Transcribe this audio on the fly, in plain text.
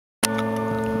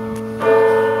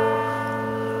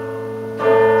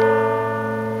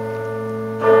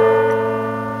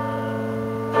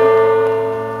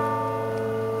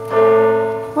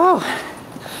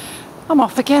I'm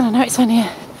off again. I know it's only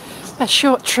a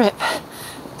short trip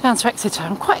down to Exeter.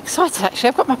 I'm quite excited actually.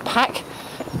 I've got my pack,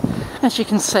 as you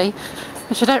can see,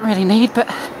 which I don't really need,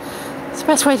 but it's the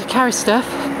best way to carry stuff.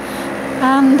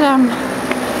 And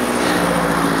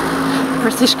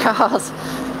British cars,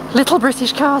 little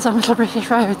British cars on little British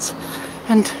roads,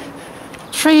 and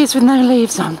trees with no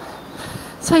leaves on.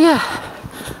 So yeah,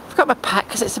 I've got my pack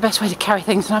because it's the best way to carry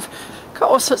things, and I've got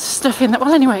all sorts of stuff in that.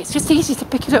 Well, anyway, it's just easy to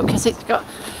pick it up because it's got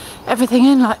everything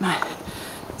in, like my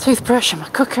toothbrush and my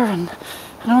cooker and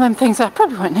all them things that I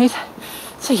probably won't need.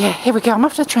 So yeah, here we go. I'm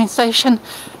off to the train station,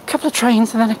 a couple of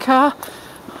trains and then a car.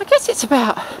 I guess it's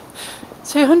about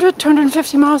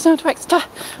 250 miles now to Exeter.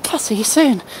 I'll see you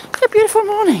soon. It's a beautiful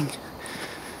morning.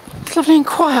 It's lovely and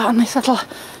quiet on this little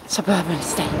suburban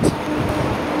estate.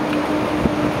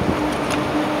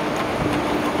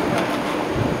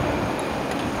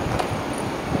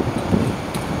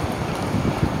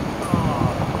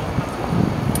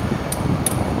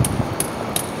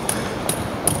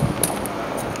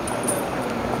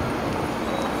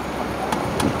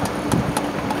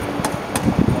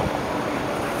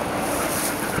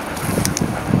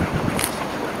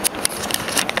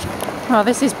 Well,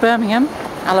 this is Birmingham,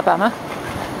 Alabama.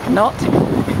 Not.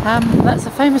 That's a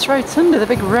famous rotunda, the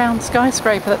big round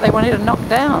skyscraper that they wanted to knock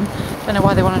down. Don't know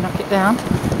why they want to knock it down.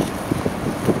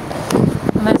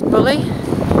 And there's Bully.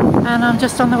 And I'm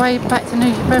just on the way back to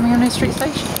Birmingham New Street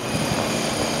Station.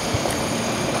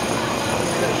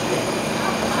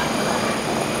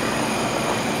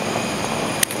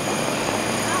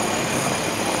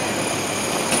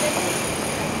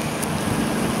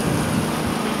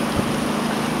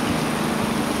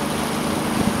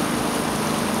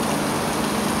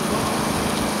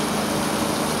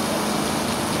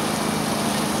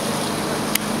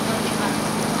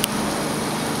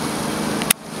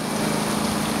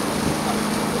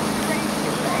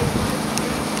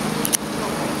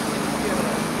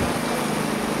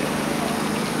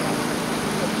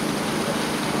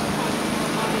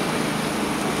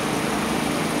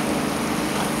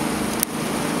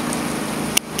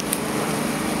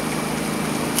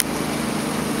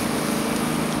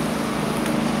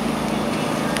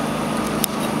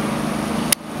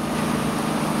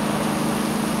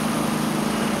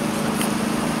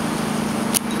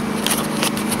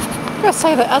 I've got to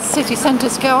say that as city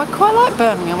centres go, I quite like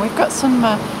Birmingham. We've got some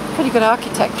pretty good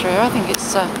architecture here. I think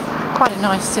it's quite a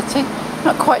nice city.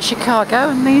 Not quite Chicago,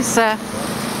 and these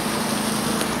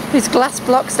glass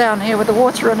blocks down here with the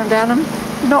water running down them,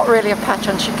 not really a patch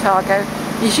on Chicago.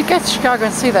 You should go to Chicago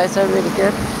and see those, they're really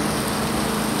good.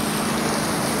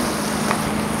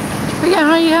 But yeah,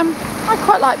 I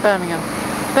quite like Birmingham.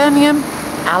 Birmingham,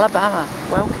 Alabama.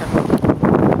 Welcome.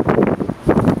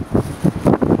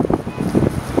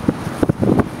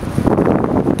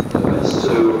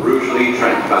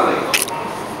 Trent Valley.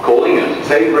 Calling at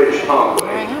Taybridge Parkway.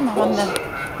 Here I am. I'm on the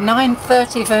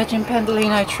 9:30 Virgin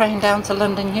Pendolino train down to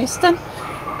London Euston.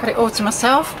 Got it all to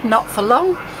myself, not for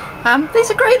long.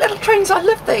 These are great little trains, I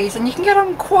love these, and you can get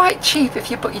on quite cheap if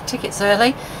you book your tickets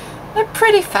early. They're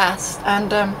pretty fast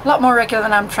and a lot more regular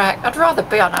than Amtrak. I'd rather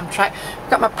be on Amtrak. I've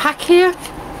got my pack here.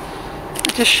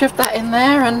 I just shoved that in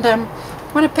there, and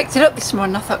when I picked it up this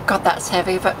morning I thought, God, that's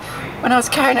heavy, but when I was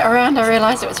carrying it around I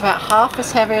realised it was about half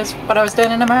as heavy as what I was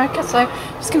doing in America, so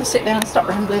I'm just going to sit down and stop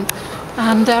rambling,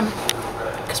 and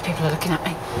because people are looking at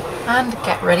me, and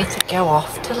get ready to go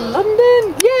off to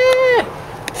London. Yeah!